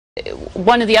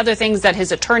One of the other things that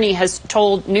his attorney has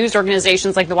told news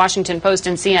organizations like the Washington Post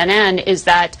and CNN is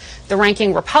that the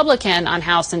ranking Republican on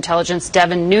House Intelligence,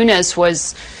 Devin Nunes,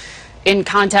 was in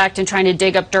contact and trying to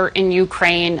dig up dirt in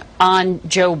Ukraine on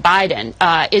Joe Biden.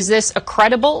 Is this a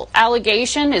credible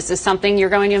allegation? Is this something you're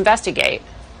going to investigate?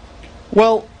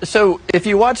 Well, so if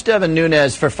you watch Devin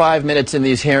Nunes for 5 minutes in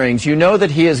these hearings, you know that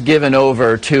he has given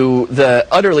over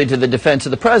utterly to the defense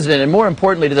of the president, and more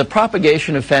importantly to the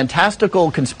propagation of fantastical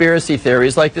conspiracy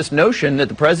theories like this notion that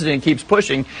the president keeps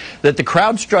pushing that the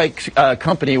CrowdStrike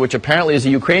company, which apparently is a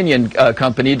Ukrainian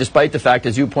company, despite the fact,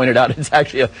 as you pointed out, it's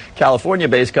actually a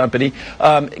California-based company.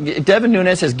 Devin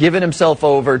Nunes has given himself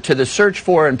over to the search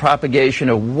for and propagation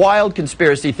of wild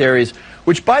conspiracy theories,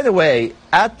 which, by the way,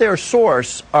 at their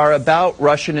source are about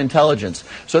Russian intelligence.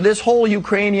 So this whole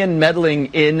Ukrainian meddling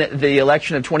in the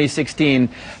election of 2016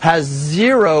 has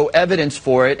zero evidence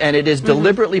for it, and it is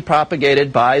deliberately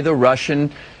propagated by the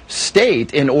Russian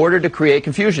state in order to create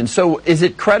confusion. So is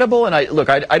it credible? And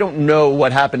I don't know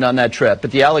what happened on that trip,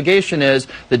 but the allegation is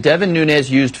that Devin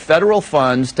Nunes used federal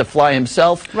funds to fly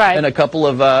himself and a couple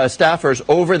of staffers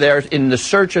over there in the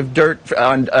search of dirt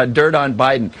on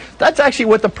Biden. That's actually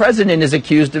what the president is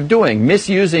accused of doing,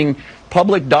 misusing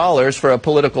public dollars for a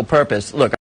political purpose.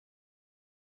 Look,